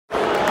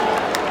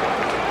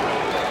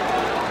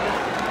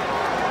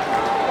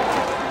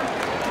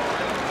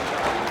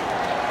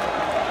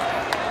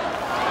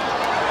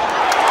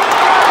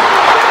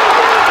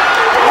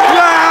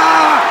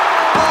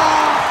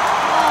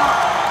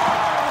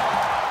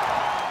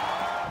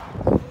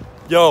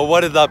Yo,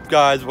 what is up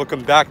guys?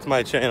 Welcome back to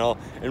my channel,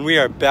 and we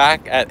are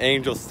back at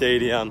Angel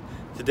Stadium.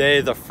 Today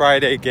is a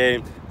Friday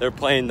game. They're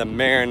playing the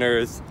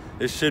Mariners.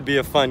 It should be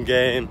a fun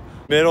game.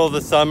 Middle of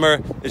the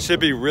summer, it should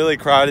be really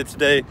crowded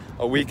today.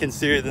 A weekend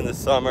series in the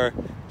summer.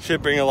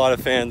 Should bring a lot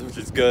of fans, which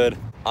is good.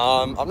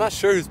 I'm not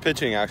sure who's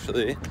pitching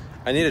actually.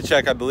 I need to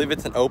check. I believe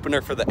it's an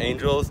opener for the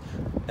Angels,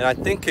 and I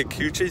think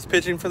Kikuchi's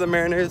pitching for the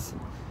Mariners.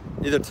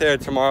 Either today or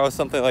tomorrow,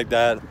 something like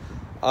that.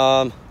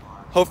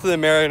 Hopefully the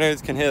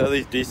Mariners can hit at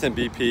least decent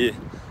BP.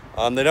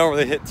 They don't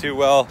really hit too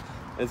well.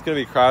 It's going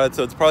to be crowded,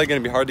 so it's probably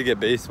going to be hard to get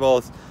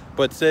baseballs.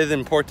 But today's an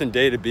important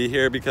day to be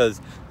here because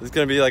it's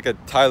going to be like a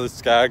Tyler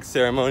Skaggs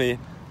ceremony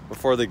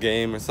before the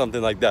game or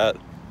something like that.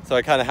 So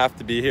I kind of have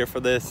to be here for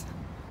this.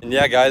 And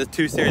yeah, guys,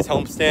 2-series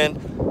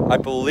homestand. I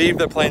believe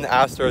they're playing the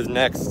Astros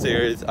next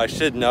series. I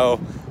should know.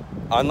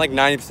 I'm like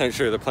 90%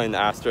 sure they're playing the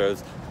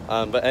Astros.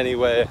 But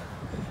anyway,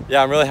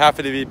 yeah, I'm really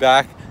happy to be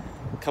back.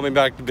 Coming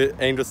back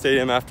to Angel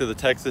Stadium after the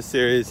Texas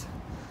series.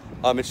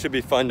 It should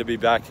be fun to be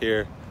back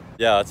here.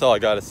 Yeah, that's all I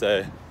gotta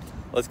say.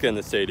 Let's get in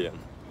the stadium.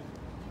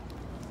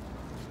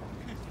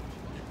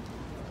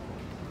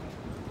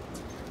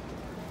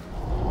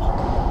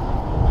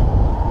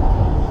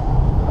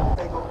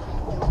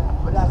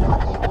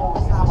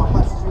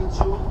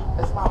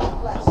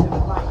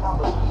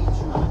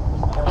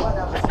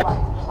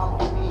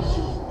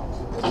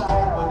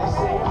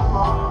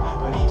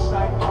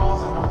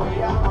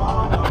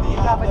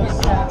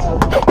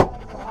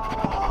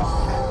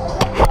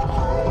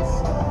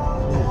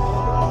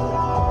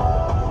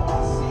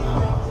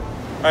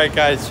 Alright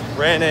guys,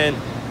 ran in,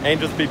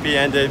 Angels BP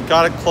ended,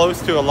 got it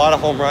close to a lot of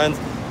home runs,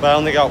 but I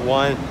only got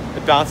one.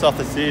 It bounced off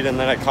the seat and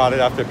then I caught it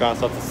after it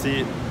bounced off the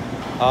seat.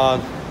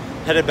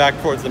 Headed back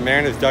towards the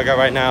Mariners dugout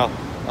right now.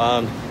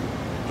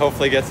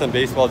 Hopefully get some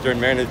baseball during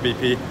Mariners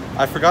BP.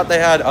 I forgot they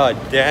had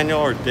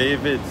Daniel or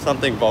David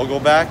something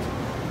Vogelback.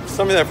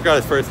 Somebody that I forgot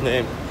his first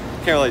name.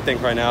 Can't really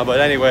think right now, but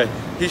anyway,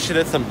 he should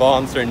hit some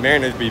bombs during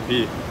Mariners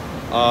BP.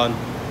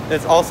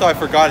 It's also, I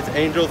forgot, it's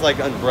Angels like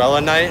umbrella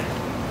night.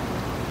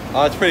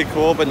 It's pretty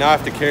cool, but now I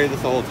have to carry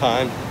this the whole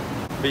time.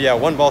 But yeah,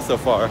 one ball so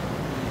far.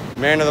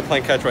 Mariners are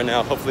playing catch right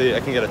now. Hopefully I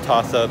can get a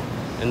toss up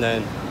and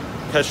then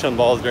catch some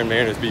balls during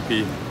Mariners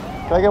BP.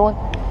 Can I get one?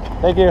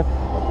 Thank you.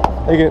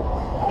 Thank you.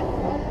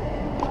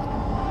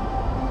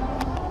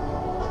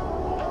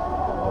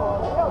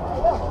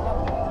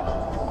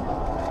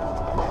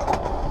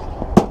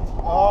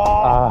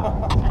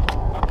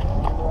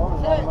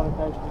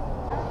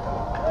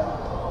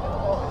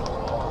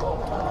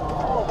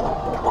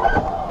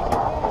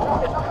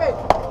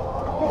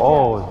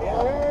 Oh.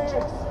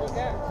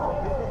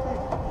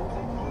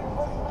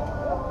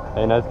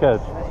 Hey, nice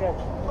catch.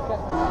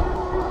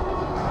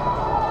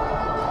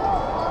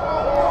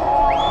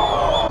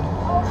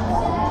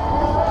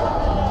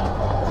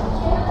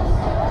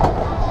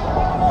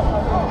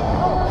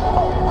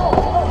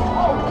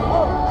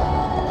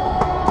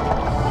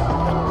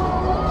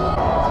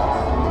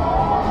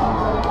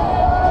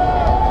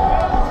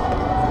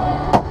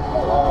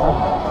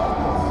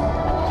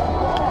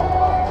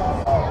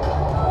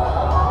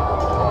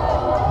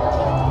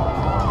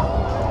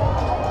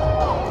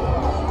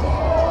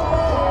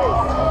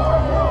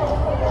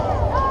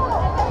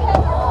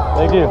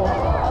 Thank you.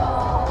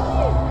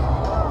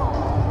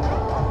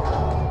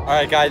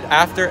 Alright guys,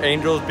 after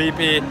Angels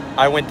BP,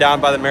 I went down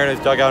by the Mariners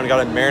dugout and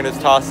got a Mariners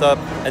toss-up.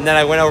 And then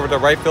I went over to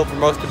right field for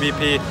most of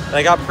BP. And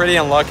I got pretty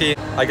unlucky.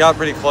 I got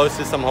pretty close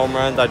to some home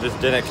runs. I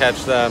just didn't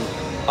catch them.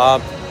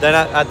 Then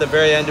at the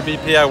very end of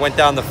BP, I went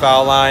down the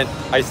foul line.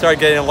 I started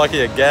getting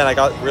unlucky again. I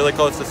got really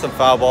close to some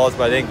foul balls,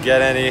 but I didn't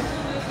get any.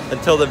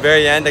 Until the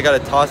very end, I got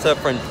a toss-up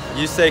from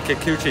Yusei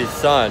Kikuchi's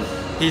son.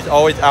 He's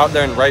always out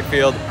there in right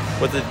field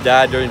with his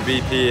dad during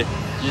BP.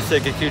 Yusei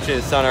Kikuchi and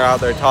his son are out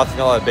there tossing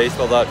a lot of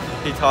baseballs up.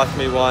 He tossed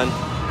me one.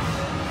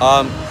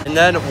 And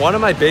then one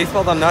of my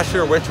baseballs, I'm not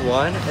sure which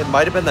one. It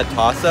might have been the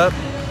toss-up.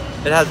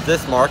 It has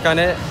this mark on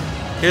it.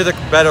 Here's a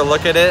better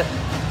look at it.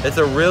 It's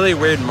a really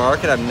weird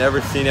mark, and I've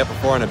never seen it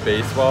before in a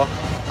baseball.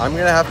 I'm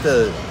gonna have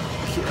to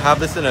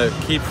have this in a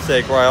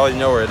keepsake where I always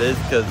know where it is,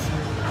 because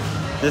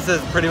this is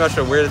pretty much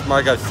the weirdest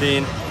mark I've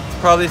seen. It's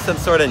probably some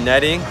sort of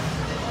netting,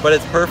 but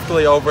it's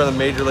perfectly over the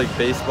Major League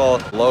Baseball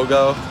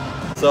logo.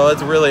 So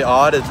it's really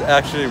odd. It's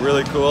actually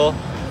really cool.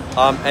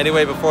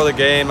 Anyway, before the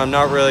game, I'm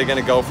not really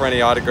gonna go for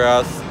any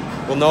autographs.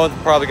 Well, no one's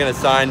probably gonna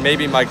sign.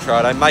 Maybe Mike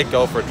Trout. I might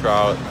go for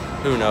Trout.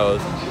 Who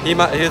knows? He's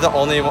the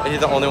only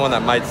one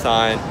that might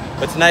sign.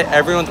 But tonight,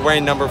 everyone's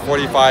wearing number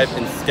 45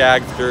 in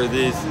Skaggs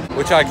jerseys,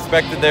 which I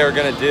expected they were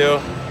gonna do.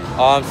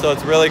 So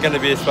it's really gonna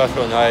be a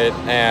special night,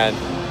 and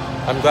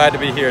I'm glad to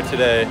be here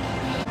today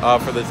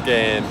for this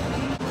game.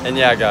 And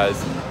yeah, guys.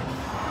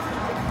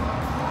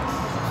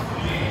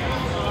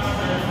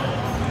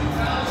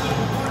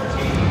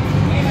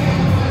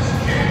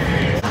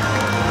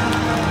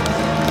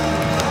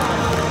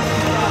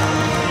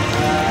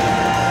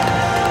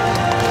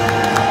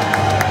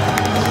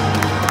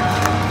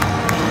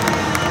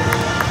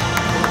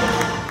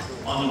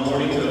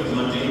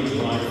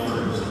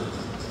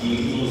 The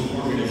Eagles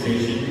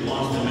organization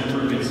lost a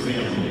member of its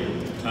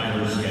family,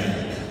 Tyler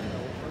Skaggs.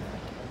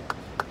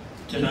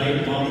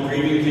 Tonight, while the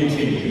grieving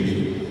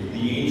continues,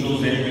 the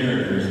Angels and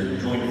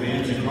Mariners join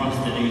fans across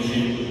the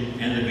nation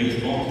and the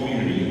baseball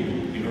community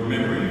in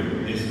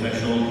remembering this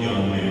special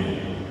young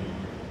man.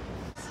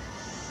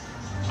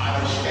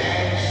 Tyler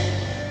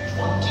Skaggs,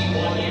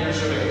 21 years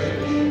of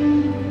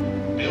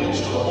age. Builds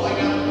to the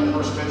lineup in the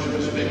first pitch of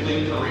his big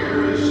league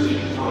career is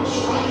stealing for a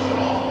strike and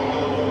off we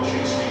go to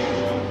Chase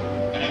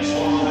Field. And it's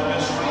swung on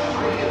that strike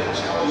 3, and that's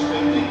how his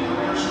big league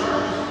career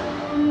starts.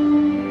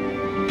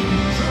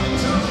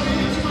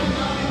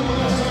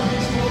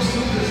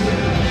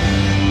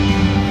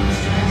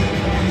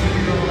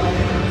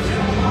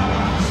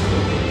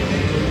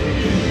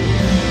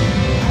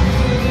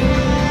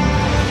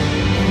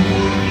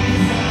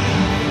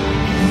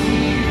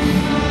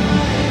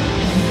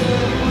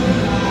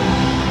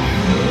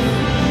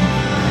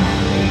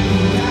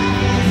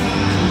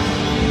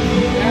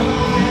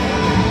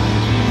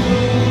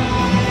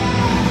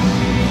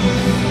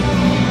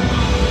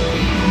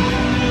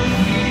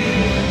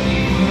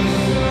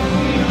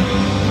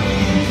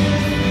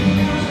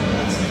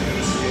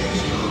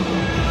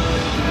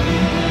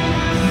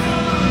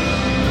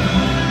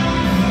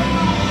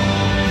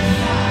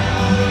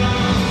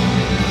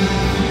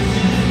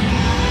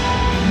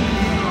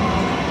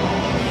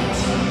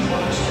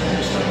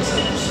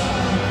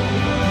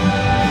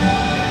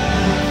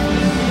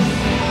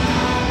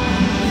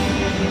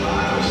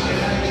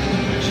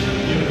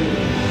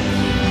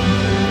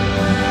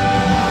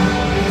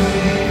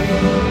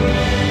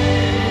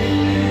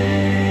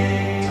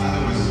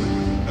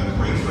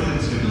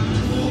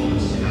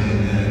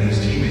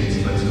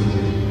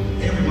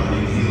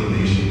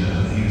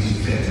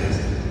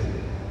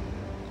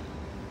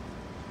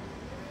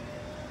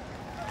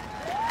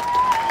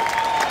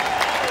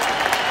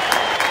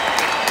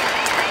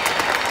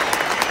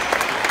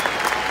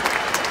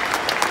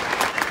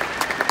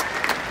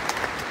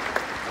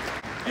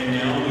 And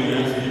now we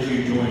ask that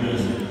you join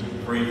us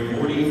for a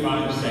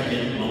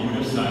 45-second moment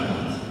of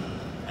silence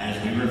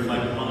as we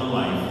reflect on the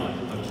life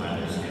of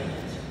Tyler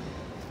Skaggs.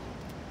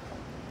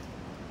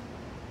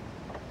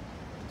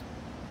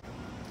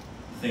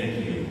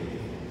 Thank you.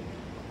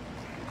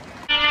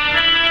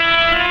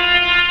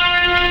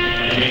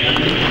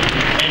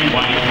 And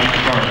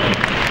wife, Charlie.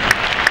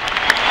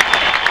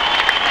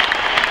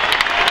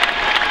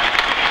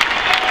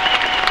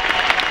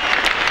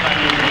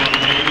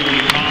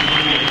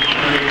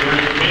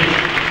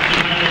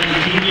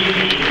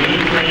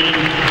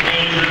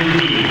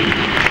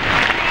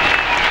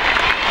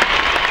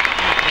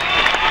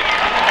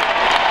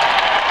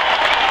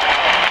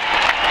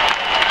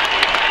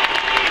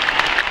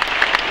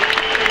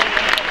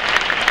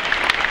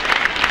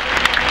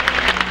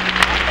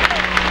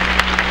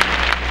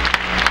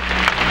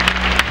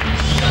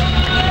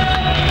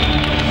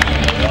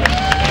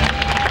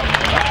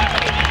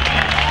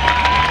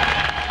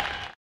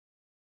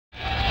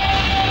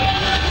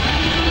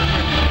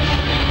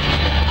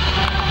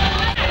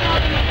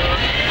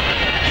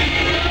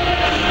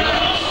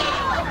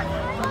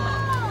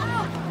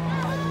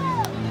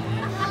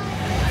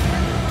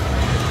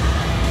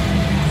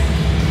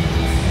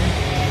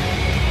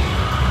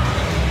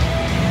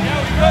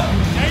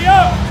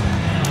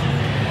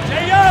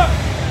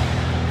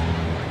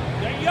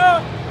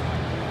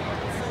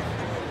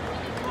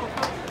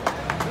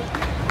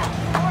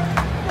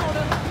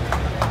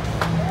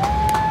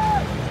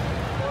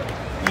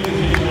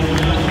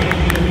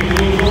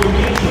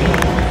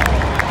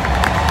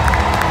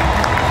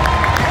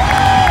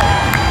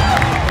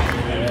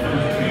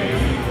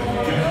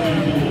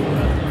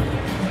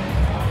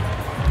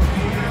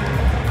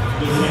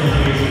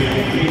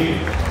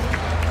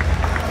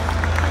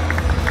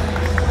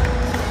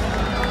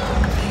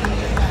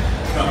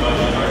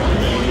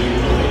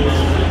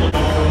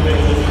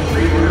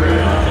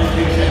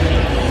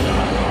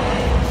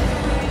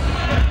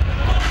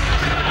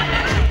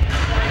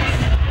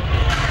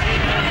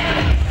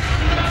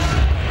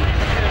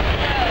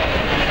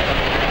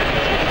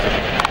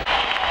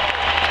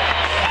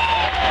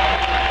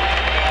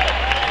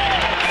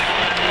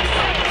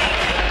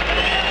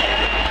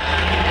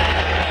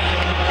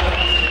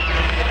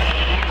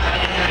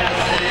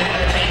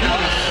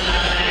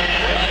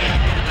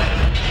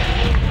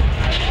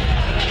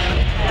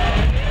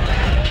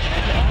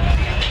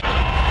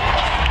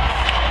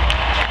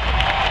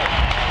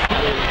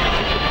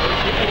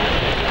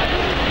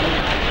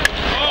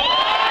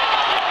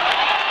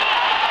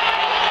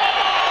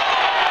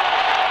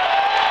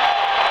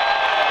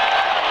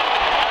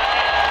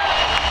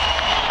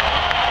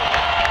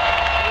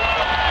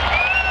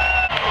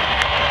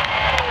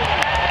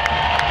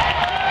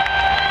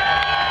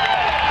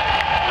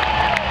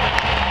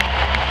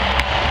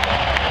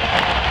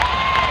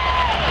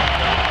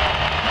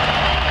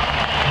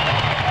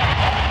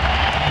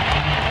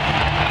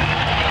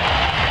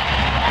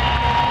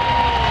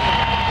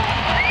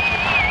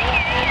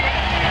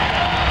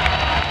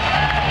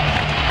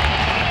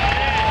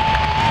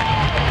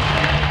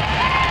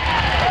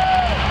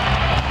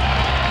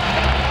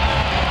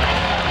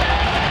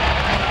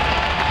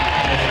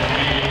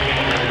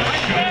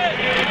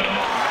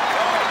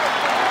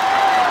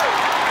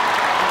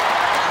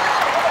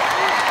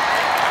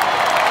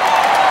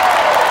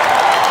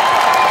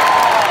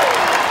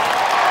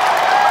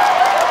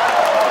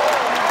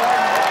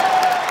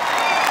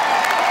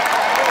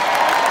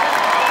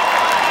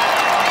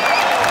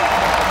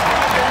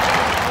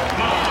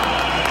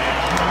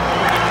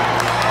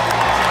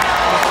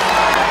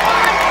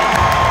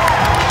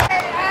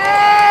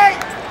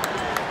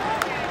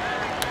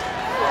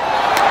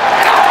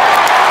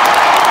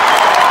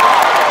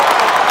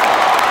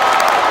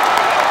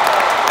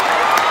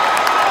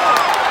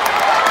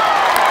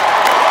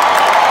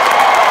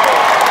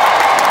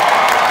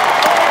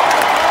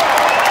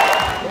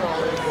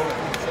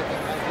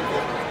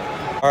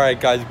 right,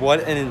 guys,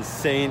 what an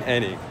insane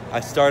inning. I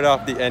started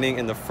off the inning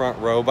in the front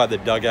row by the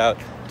dugout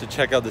to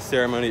check out the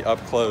ceremony up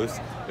close.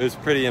 It was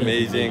pretty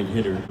amazing.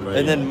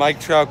 And then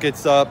Mike Trout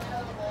gets up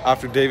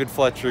after David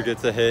Fletcher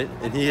gets a hit,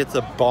 and he hits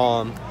a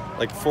bomb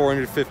like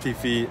 450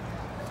 feet.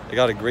 I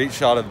got a great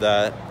shot of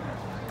that.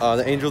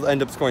 The Angels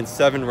end up scoring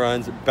 7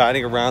 runs,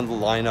 batting around the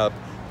lineup.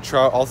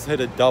 Trout also hit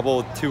a double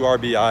with 2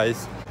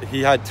 RBIs.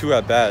 He had 2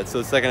 at-bats, so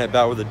the second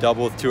at-bat with a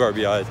double with 2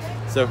 RBIs.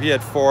 So he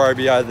had 4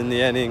 RBIs in the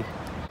inning.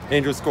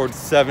 Angels scored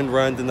 7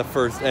 runs in the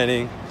first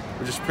inning,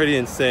 which is pretty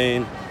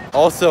insane.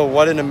 Also,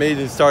 what an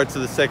amazing start to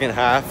the second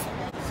half.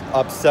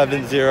 Up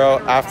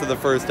 7-0 after the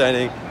first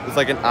inning. It was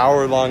like an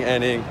hour-long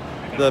inning.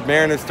 The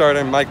Mariners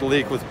starter, Mike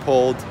Leake, was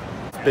pulled.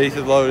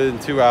 Bases loaded and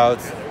 2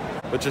 outs.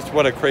 But just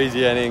what a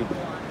crazy inning.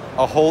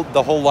 The whole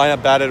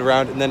lineup batted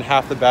around, and then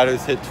half the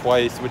batters hit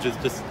twice, which is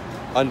just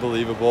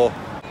unbelievable.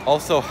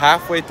 Also,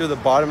 halfway through the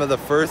bottom of the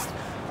first,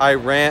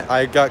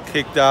 I got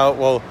kicked out.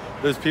 Well,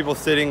 there's people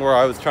sitting where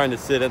I was trying to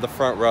sit at the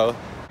front row.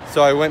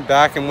 So I went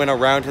back and went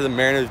around to the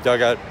Mariners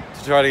dugout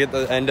to try to get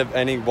the end of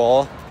inning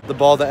ball. The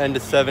ball to end a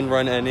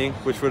 7-run inning,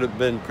 which would have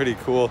been pretty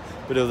cool,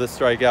 but it was a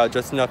strikeout,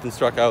 just enough and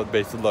struck out with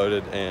bases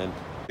loaded, and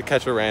the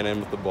catcher ran in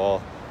with the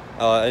ball.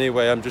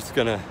 Anyway, I'm just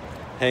gonna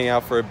hang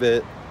out for a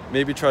bit,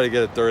 maybe try to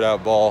get a 3rd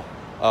out ball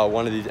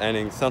one of these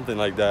innings, something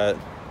like that.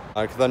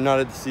 Because I'm not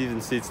at the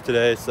season seats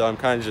today, so I'm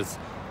kind of just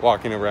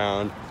walking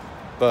around.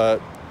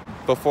 But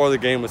before the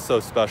game was so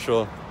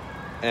special,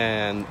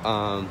 and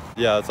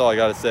yeah, that's all I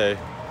gotta say.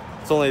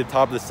 It's only the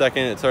top of the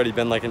second. It's already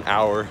been like an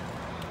hour,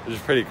 which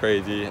is pretty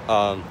crazy.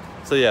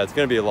 So yeah, it's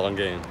gonna be a long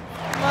game. Look,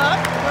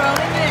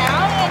 rolling it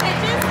out, and it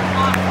just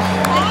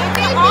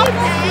off the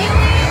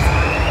ceiling,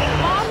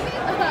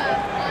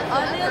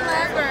 on the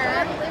lever.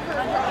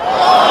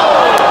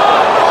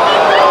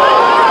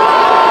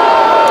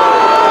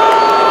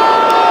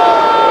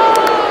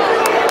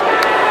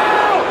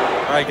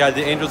 All right, guys,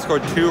 the Angels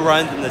scored 2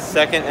 runs in the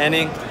second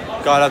inning,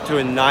 got up to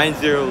a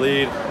 9-0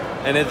 lead,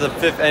 and it's the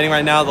 5th inning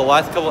right now. The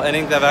last couple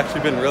innings have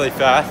actually been really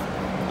fast.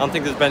 I don't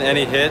think there's been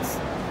any hits.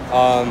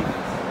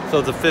 So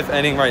it's the 5th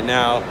inning right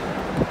now.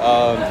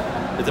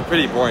 It's a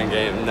pretty boring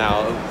game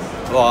now.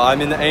 Well, I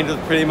mean, the Angels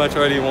pretty much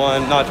already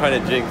won. Not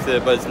trying to jinx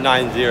it, but it's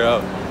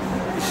 9-0.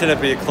 It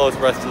shouldn't be a close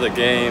rest of the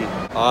game.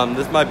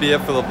 This might be it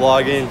for the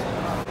vlogging.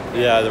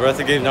 Yeah, the rest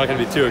of the game's not going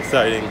to be too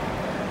exciting.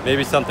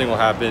 Maybe something will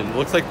happen.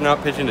 Looks like they're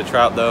not pitching to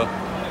Trout, though.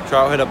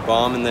 Trout hit a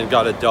bomb and then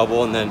got a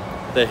double, and then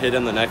they hit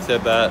him the next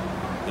at-bat.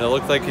 And it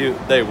looked like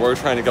they were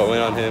trying to go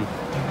in on him,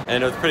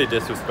 and it was pretty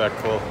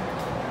disrespectful.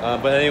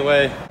 But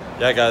anyway,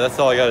 yeah, guys, that's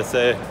all I got to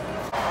say.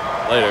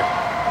 Later.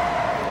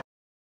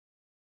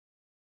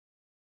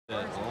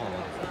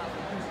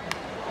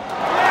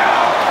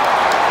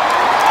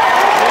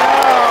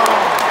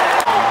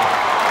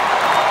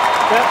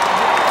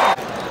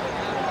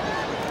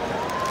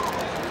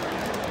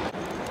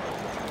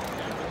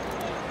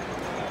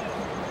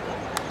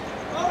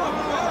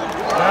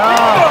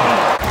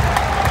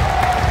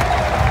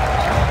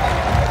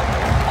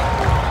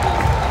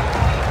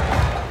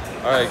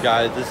 Alright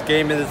guys, this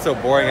game isn't so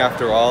boring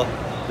after all.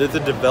 There's a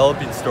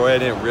developing story I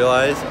didn't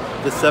realize.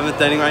 The 7th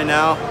inning right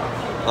now,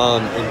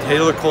 and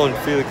Taylor Cole and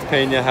Felix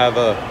Pena have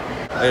I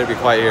gotta be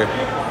quiet here.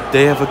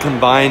 They have a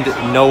combined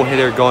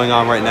no-hitter going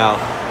on right now.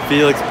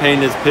 Felix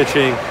Pena is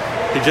pitching.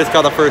 He just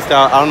got the first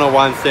out. I don't know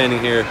why I'm standing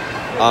here.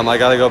 I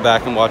gotta go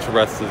back and watch the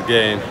rest of the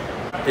game.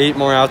 8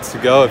 more outs to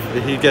go.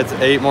 If he gets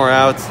 8 more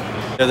outs,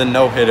 they're the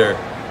no-hitter.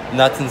 And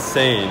that's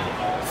insane.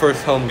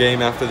 First home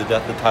game after the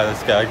death of Tyler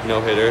Skaggs,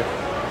 no-hitter.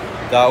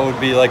 That would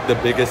be like the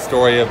biggest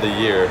story of the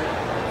year.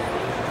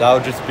 That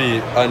would just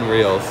be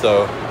unreal,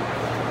 so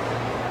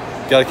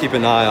gotta keep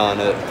an eye on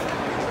it.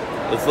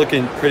 It's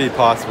looking pretty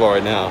possible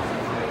right now.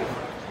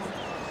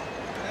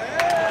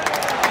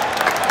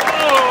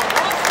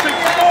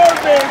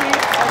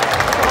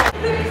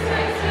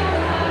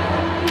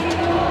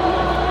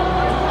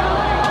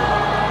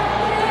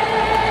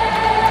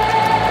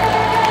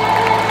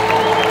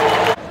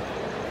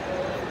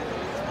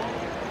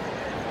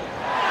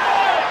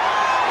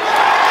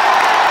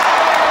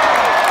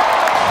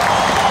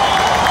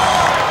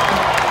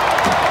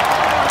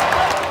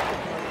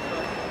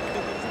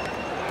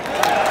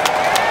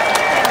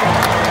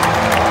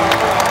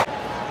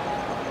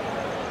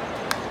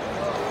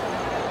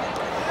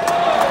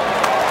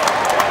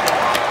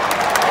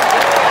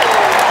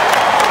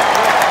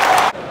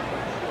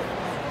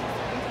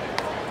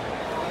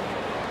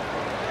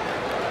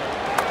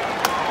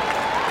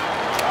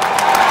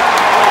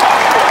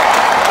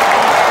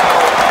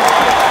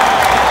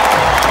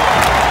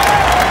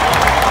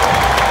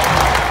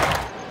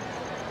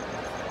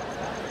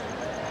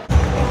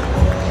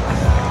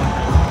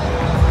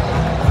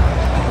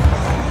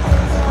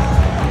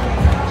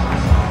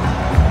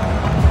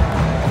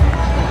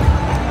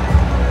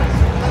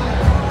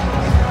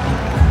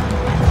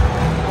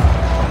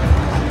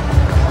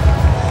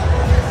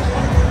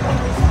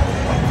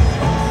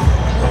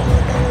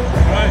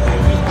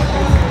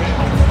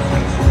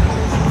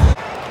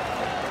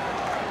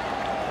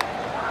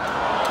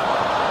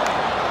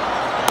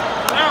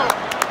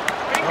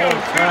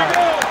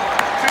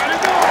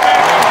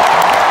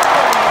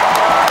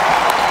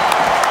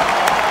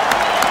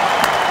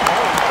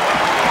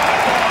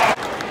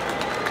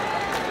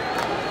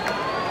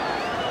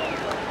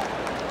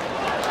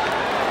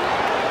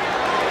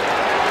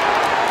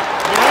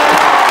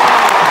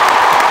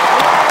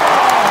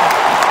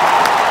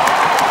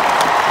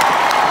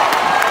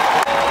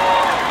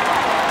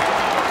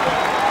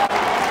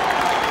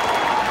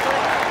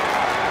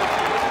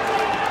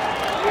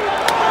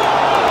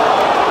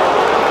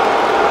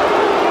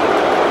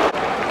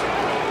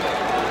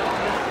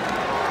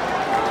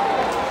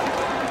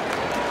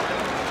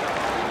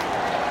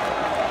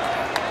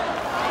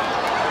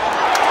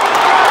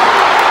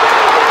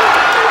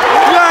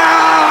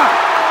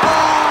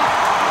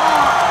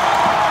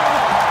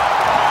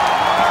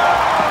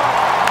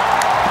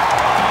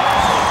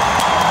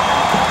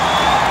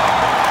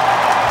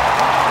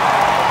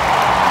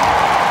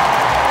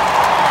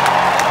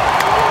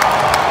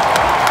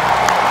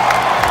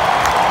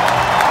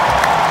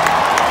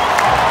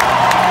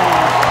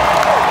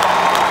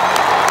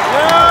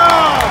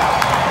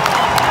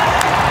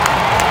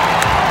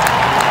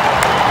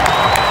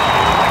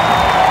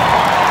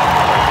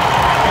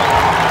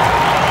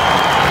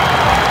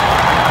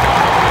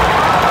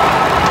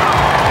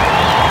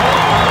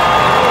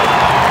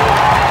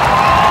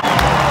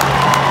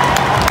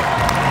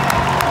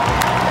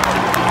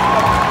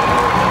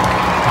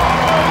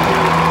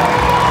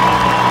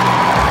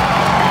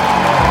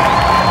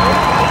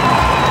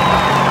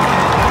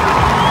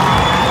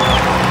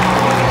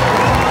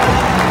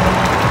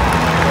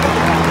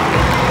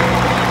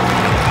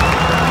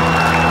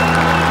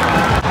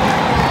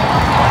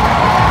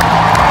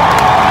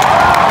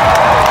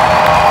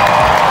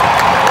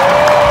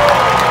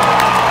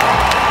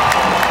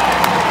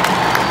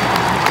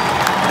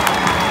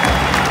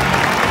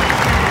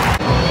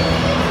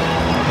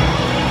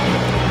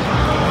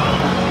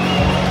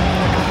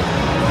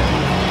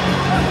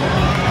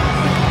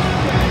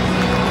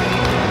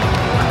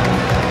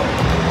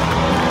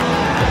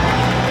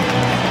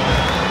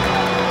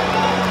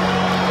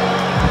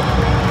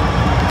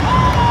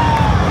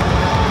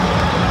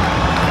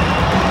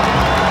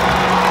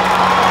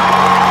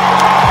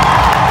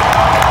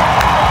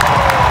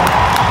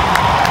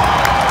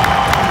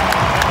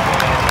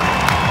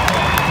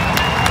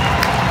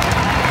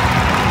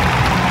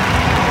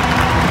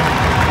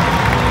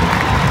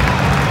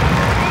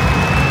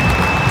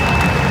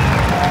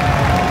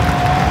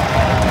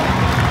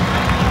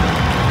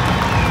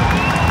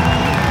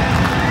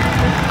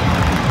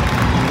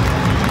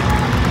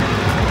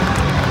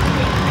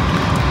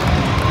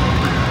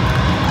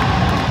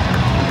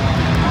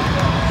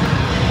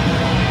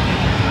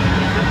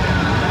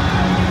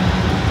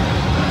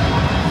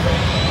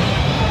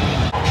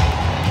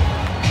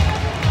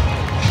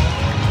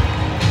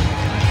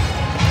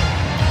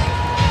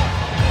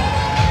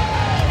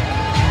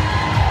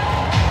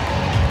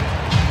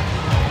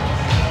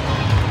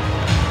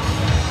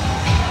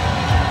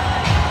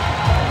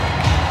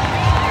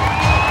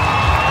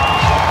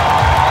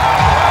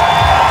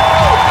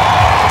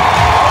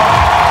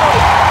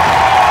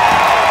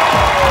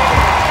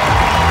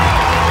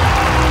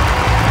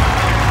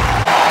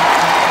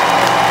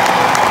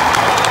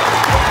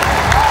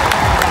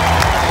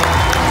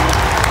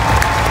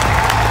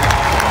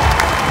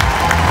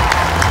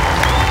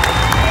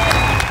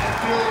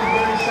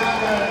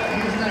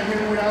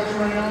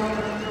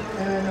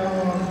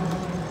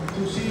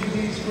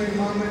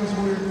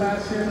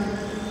 him,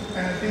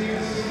 and I think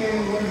this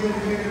game was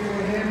dedicated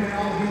for him and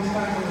all his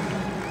family.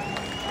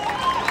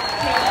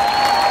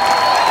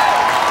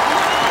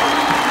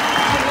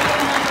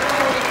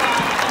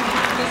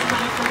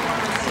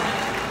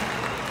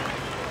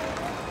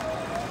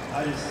 I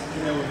just,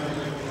 you know,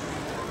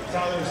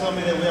 Tyler was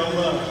somebody that we all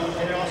love.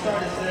 And it all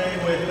started today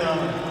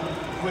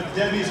with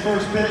Debbie's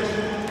first pitch.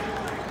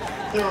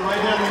 Threw it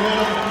right down the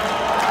middle.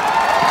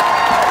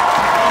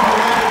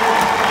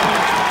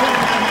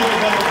 Couldn't have made a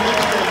better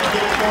pitch to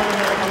get it going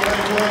on the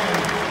right foot.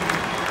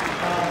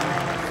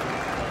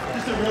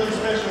 Just a really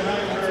special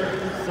night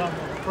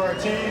for our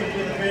team,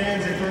 for the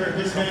fans, and for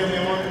his family. I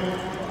want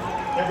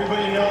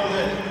everybody to know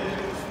that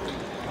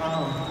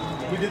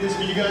we did this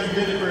for you guys. We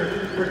did it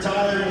for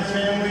Tyler and his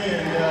family,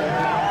 and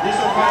this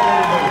will find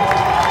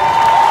everybody.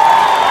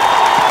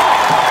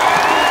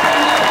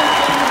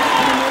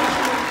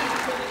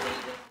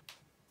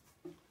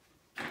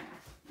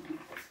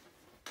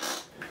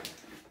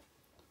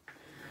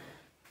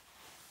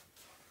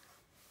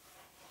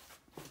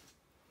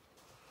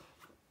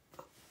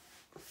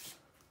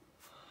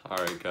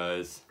 Alright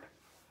guys,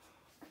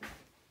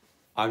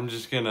 I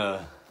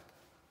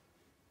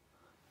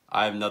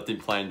have nothing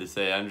planned to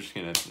say. I'm just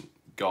gonna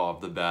go off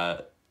the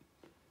bat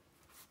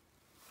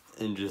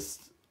and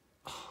just,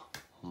 oh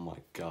my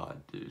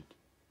god, dude.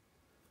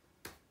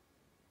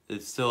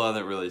 It still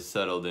hasn't really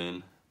settled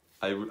in.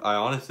 I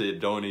honestly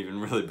don't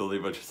even really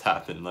believe what just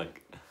happened.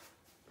 Like,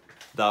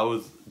 that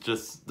was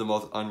just the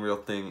most unreal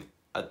thing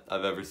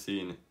I've ever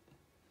seen.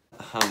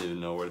 I don't even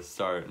know where to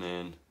start,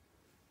 man.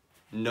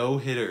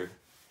 No-hitter.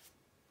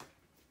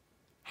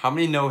 How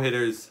many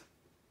no-hitters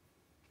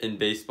in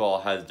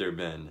baseball has there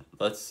been?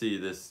 Let's see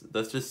this.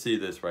 Let's just see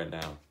this right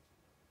now.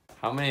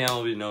 How many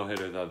MLB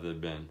no-hitters have there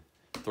been?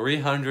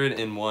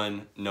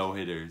 301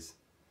 no-hitters.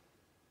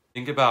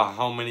 Think about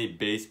how many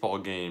baseball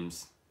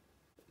games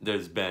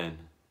there's been.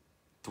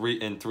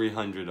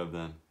 300 of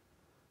them.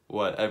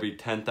 What, every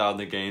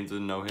 10,000 games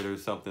with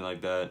no-hitters, something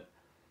like that.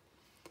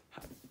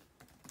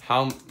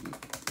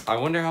 I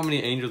wonder how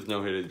many Angels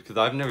no-hitters, because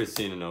I've never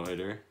seen a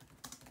no-hitter.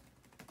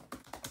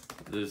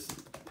 There's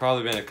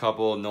probably been a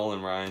couple.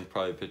 Nolan Ryan's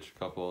probably pitched a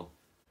couple.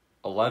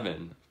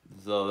 11.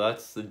 So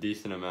that's a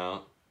decent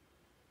amount.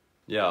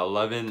 Yeah,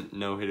 11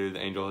 no-hitters,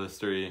 Angel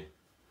history.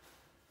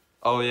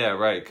 Oh yeah,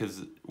 right,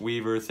 because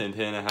Weaver,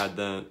 Santana had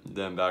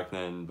them back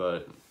then,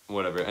 but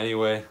whatever.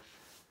 Anyway,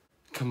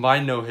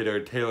 combined no-hitter,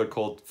 Taylor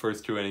Colt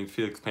first 2 innings,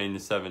 Felix Payne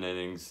 7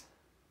 innings.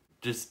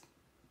 Just,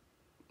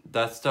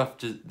 that stuff,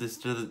 this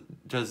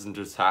doesn't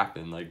just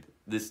happen. Like,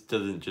 this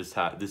doesn't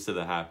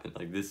happen.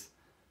 Like, this,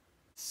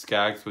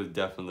 Skaggs was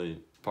definitely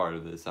part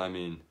of this. I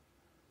mean,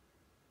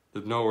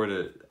 there's nowhere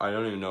to, I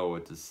don't even know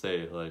what to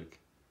say. Like,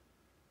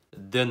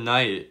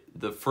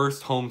 the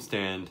first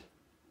homestand,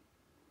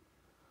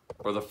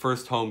 or the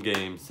first home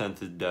game since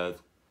his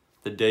death,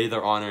 the day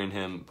they're honoring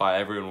him by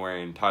everyone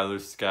wearing Tyler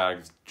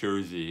Skaggs'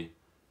 jersey,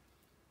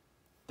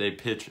 they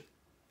pitch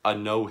a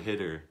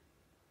no-hitter,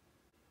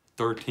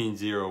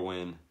 13-0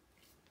 win.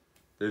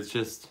 That's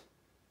just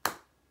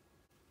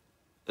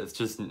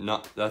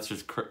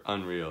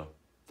unreal.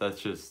 That's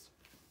just,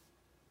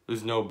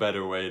 there's no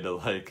better way to,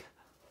 like,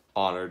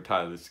 honor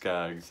Tyler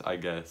Skaggs, I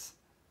guess.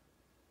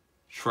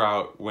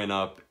 Trout went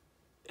up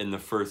in the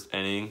first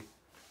inning,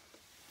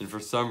 and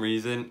for some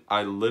reason,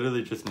 I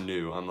literally just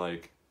knew. I'm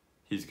like,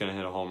 he's gonna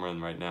hit a home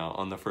run right now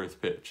on the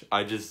first pitch.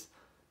 I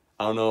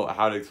don't know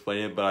how to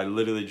explain it, but I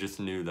literally just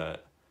knew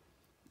that.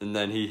 And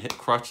then he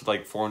crushed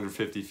like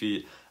 450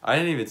 feet. I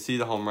didn't even see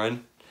the home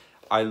run.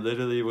 I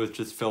literally was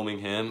just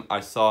filming him.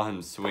 I saw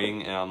him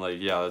swing, and I'm like,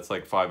 yeah, that's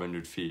like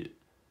 500 feet.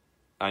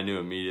 I knew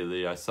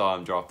immediately. I saw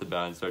him drop the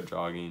bat and start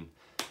jogging.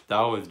 That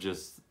was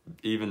just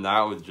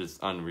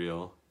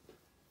unreal.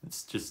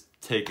 It's just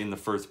taking the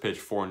first pitch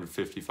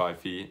 455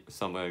 feet,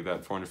 something like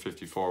that,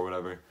 454,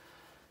 whatever.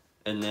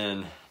 And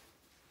then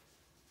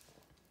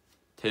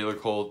Taylor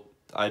Colt,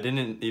 I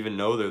didn't even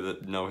know they're the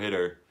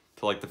no-hitter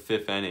till like the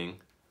 5th inning.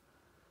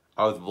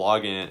 I was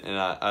vlogging it, and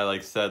I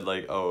like said,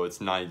 like, oh, it's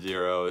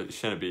 9-0. It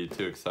shouldn't be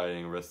too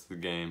exciting the rest of the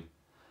game.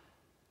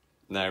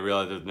 And then I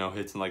realized there's no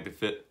hits in like the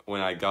 5th.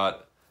 When I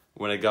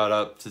got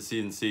up to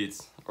season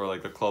seats, or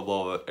like the club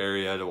level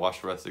area to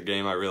watch the rest of the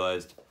game, I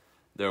realized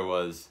there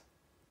was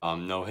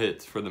no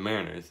hits for the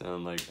Mariners. And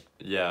I'm like,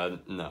 yeah,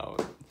 no.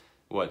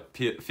 What,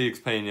 Felix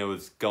Pena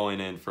was going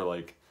in for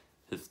like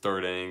his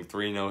 3rd inning,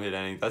 3 no-hit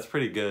innings. That's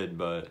pretty good,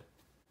 but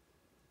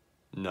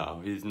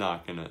no, he's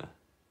not gonna,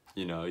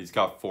 he's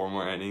got 4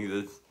 more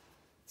innings.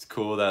 It's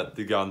cool that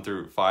they've gone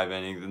through 5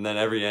 innings, and then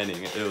every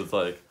inning it was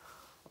like,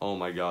 oh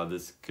my god,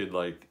 this could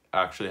like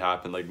actually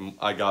happen. Like,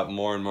 I got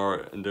more and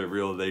more into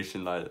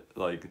realization that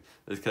like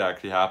this could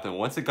actually happen.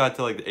 Once it got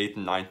to like the 8th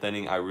and 9th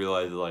inning, I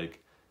realized like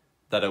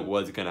that it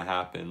was gonna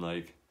happen.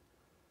 Like,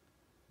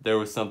 there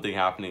was something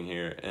happening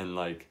here, and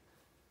like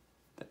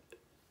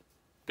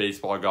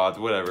baseball gods,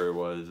 whatever it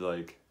was,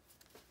 like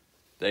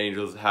the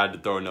Angels had to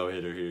throw a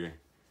no-hitter here.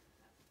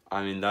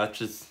 I mean, that's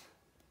just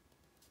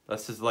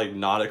like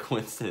not a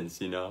coincidence,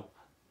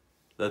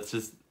 That's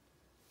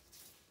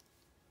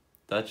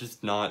that's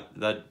just not,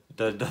 that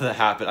doesn't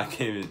happen. I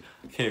can't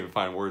even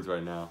find words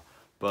right now.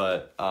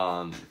 But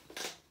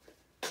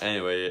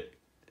anyway,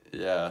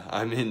 yeah,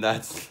 I mean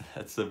that's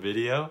the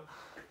video.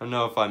 I don't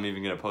know if I'm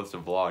even gonna post a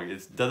vlog.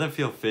 It doesn't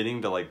feel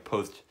fitting to like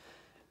post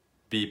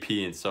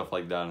BP and stuff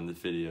like that in this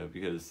video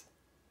because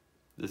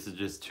this is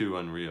just too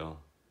unreal.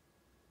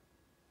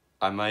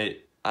 I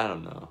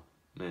don't know,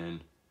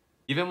 man.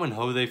 Even when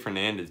Jose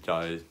Fernandez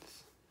died,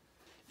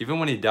 even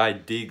when he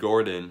died, D.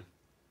 Gordon,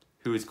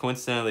 who was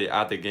coincidentally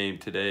at the game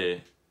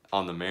today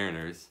on the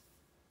Mariners,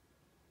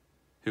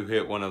 who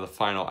hit one of the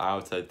final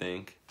outs, I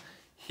think.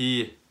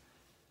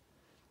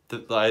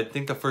 I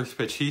think the first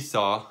pitch he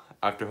saw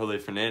after Jose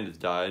Fernandez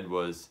died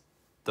was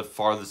the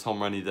farthest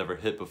home run he's ever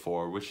hit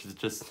before, which is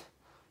just,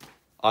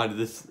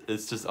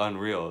 it's just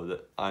unreal.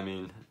 I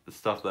mean, the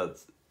stuff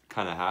that's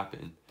kind of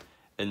happened.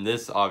 And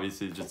this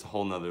obviously is just a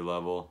whole nother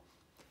level.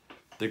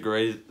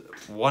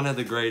 One of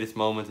the greatest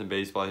moments in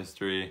baseball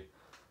history,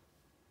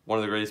 one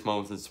of the greatest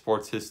moments in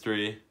sports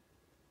history.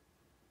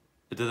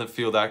 It doesn't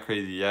feel that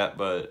crazy yet,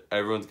 but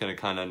everyone's going to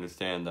kind of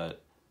understand that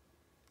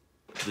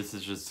this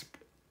is just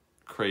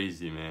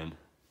crazy, man.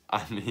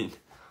 I mean,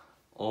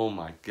 oh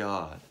my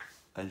God.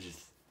 I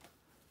just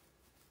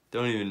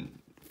don't even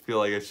feel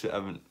like I should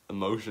have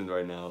emotions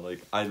right now.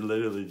 Like, I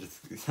literally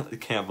just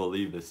can't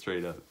believe this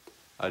straight up.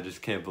 I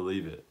just can't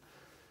believe it.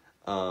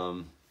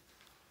 But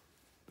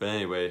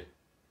anyway,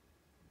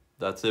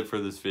 that's it for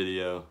this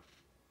video.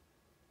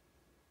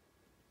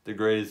 The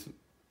greatest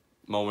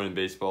moment in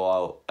baseball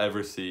I'll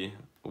ever see,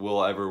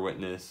 will ever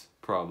witness,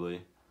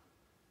 probably.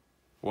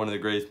 One of the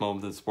greatest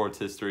moments in sports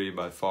history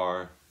by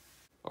far,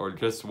 or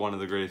just one of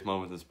the greatest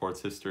moments in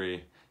sports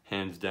history,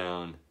 hands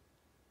down.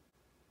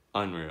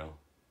 Unreal.